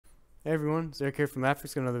Hey everyone, it's Eric here from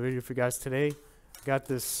Afrix. Got another video for you guys today. Got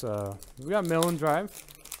this, we got mail-in drive.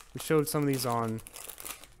 We showed some of these on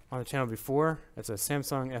the channel before. It's a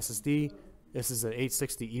Samsung SSD. This is an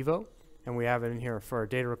 860 EVO, and we have it in here for our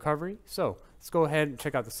data recovery. So let's go ahead and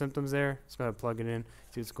check out the symptoms there. Let's go ahead and plug it in,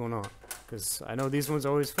 see what's going on. Because I know these ones are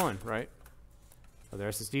always fun, right? They're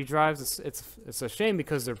SSD drives. It's a shame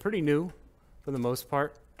because they're pretty new for the most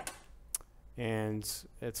part. And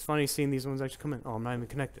it's funny seeing these ones actually come in. Oh, I'm not even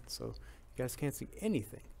connected, so you guys can't see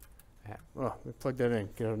anything. Well, we plugged that in.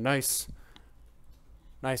 Get a nice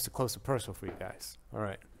to close up personal for you guys. All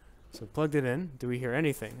right, so plugged it in. Do we hear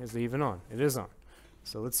anything? Is it even on? It is on.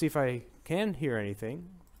 So let's see if I can hear anything.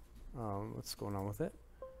 What's going on with it?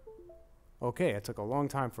 Okay, it took a long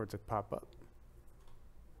time for it to pop up.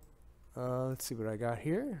 Let's see what I got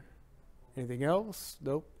here. Anything else?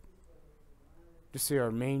 Nope. Just see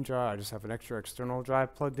our main drive. I just have an extra external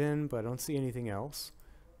drive plugged in, but I don't see anything else.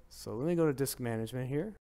 So let me go to disk management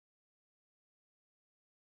here.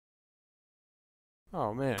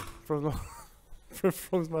 Oh man, froze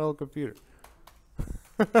my whole computer.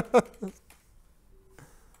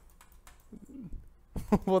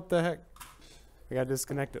 What the heck? I got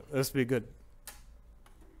disconnected. This will be good.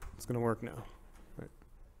 It's gonna work now. Right.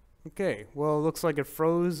 Okay, well it looks like it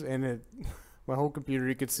froze and it my whole computer,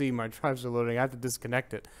 you can see my drives are loading. I have to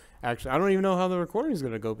disconnect it. Actually, I don't even know how the recording is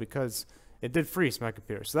going to go because it did freeze my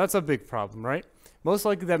computer. So that's a big problem, right? Most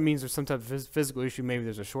likely that means there's some type of physical issue. Maybe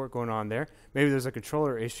there's a short going on there. Maybe there's a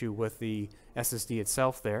controller issue with the SSD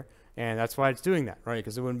itself there. And that's why it's doing that, right?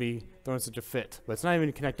 Because it wouldn't be throwing such a fit. But it's not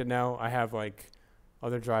even connected now. I have like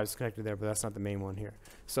other drives connected there, but that's not the main one here.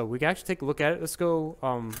 So we can actually take a look at it. Let's go,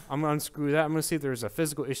 I'm going to unscrew that. I'm going to see if there's a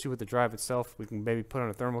physical issue with the drive itself. We can maybe put on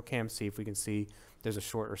a thermal cam, see if we can see there's a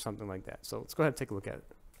short or something like that. So let's go ahead and take a look at it.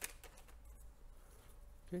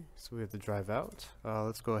 Okay, so we have the drive out.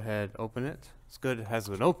 Let's go ahead, open it. It's good it has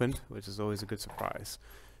been opened, which is always a good surprise.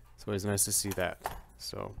 It's always nice to see that.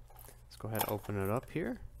 So let's go ahead and open it up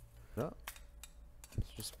here. Let's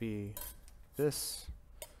just be this.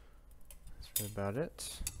 That's about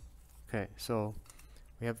it. Okay, so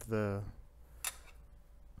we have the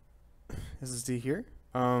SSD here.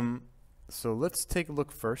 So let's take a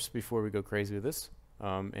look first before we go crazy with this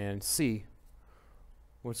and see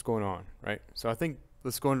what's going on, right? So I think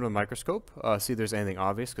let's go into a microscope, see if there's anything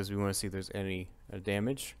obvious because we want to see if there's any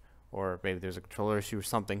damage or maybe there's a controller issue or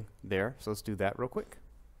something there. So let's do that real quick.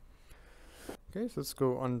 Okay, so let's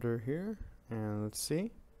go under here and let's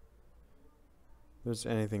see if there's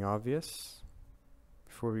anything obvious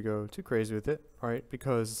before we go too crazy with it, right?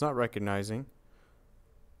 Because it's not recognizing.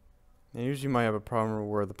 And usually you might have a problem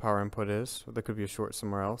where the power input is. Or there could be a short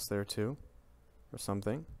somewhere else there too, or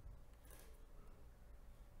something.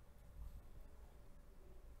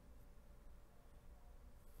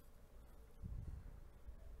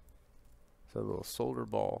 So a little solder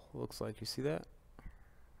ball looks like. You see that?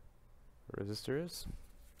 The resistor is.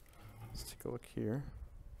 Let's take a look here.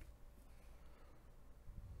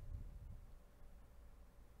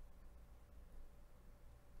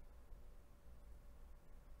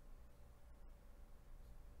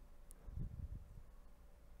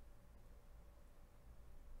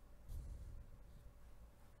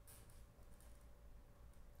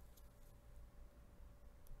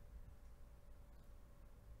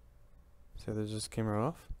 So there's just camera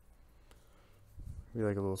off. Be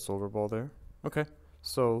like a little solder ball there. Okay,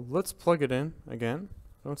 so let's plug it in again.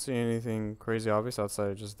 I don't see anything crazy obvious outside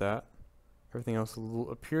of just that. Everything else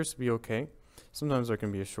appears to be okay. Sometimes there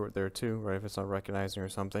can be a short there too, right? If it's not recognizing or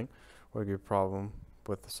something, or be a problem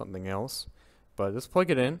with something else. But let's plug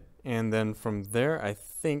it in, and then from there, I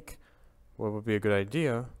think what would be a good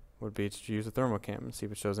idea would be to use a thermal cam and see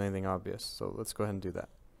if it shows anything obvious. So let's go ahead and do that.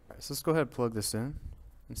 All right, so let's go ahead and plug this in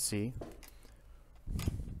and see.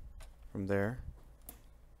 From there,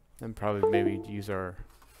 and probably maybe use our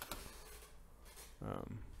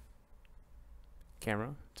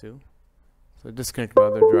camera too. So disconnect my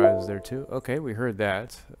other drives there too. Okay, we heard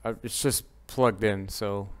that. It's just plugged in,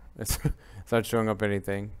 so it's not showing up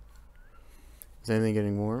anything. Is anything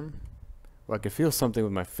getting warm? Well, I can feel something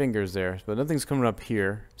with my fingers there, but nothing's coming up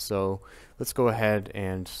here. So let's go ahead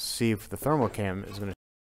and see if the thermal cam is going to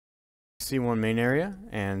see one main area,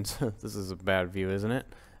 and this is a bad view, isn't it?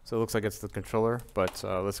 So it looks like it's the controller, but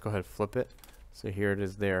let's go ahead and flip it. So here it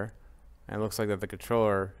is there, and it looks like that the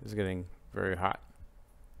controller is getting very hot.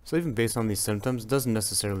 So even based on these symptoms, it doesn't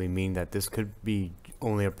necessarily mean that this could be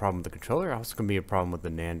only a problem with the controller. It also can be a problem with the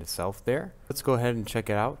NAND itself there. Let's go ahead and check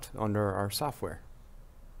it out under our software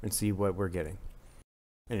and see what we're getting.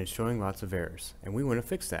 And it's showing lots of errors, and we want to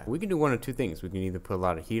fix that. We can do one of two things. We can either put a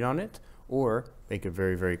lot of heat on it, or make it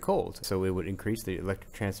very, very cold. So it would increase the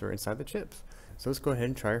electric transfer inside the chips. So let's go ahead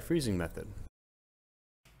and try our freezing method.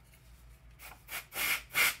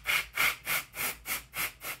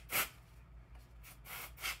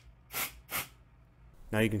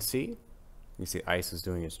 Now you can see ice is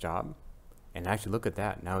doing its job. And actually look at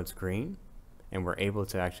that, now it's green. And we're able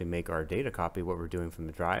to actually make our data copy what we're doing from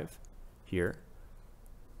the drive here.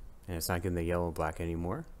 And it's not getting the yellow black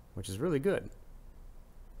anymore, which is really good.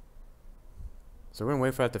 So we're gonna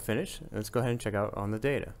wait for that to finish. Let's go ahead and check out on the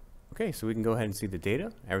data. Okay, so we can go ahead and see the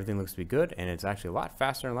data. Everything looks to be good, and it's actually a lot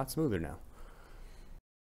faster and a lot smoother now.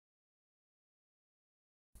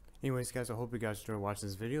 Anyways, guys, I hope you guys enjoyed watching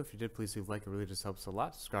this video. If you did, please leave a like. It really just helps a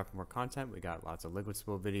lot. Subscribe for more content. We got lots of liquid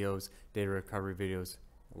spill videos, data recovery videos,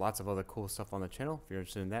 lots of other cool stuff on the channel. If you're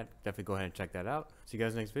interested in that, definitely go ahead and check that out. See you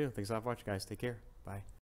guys in the next video. Thanks a lot for watching, guys. Take care.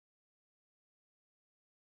 Bye.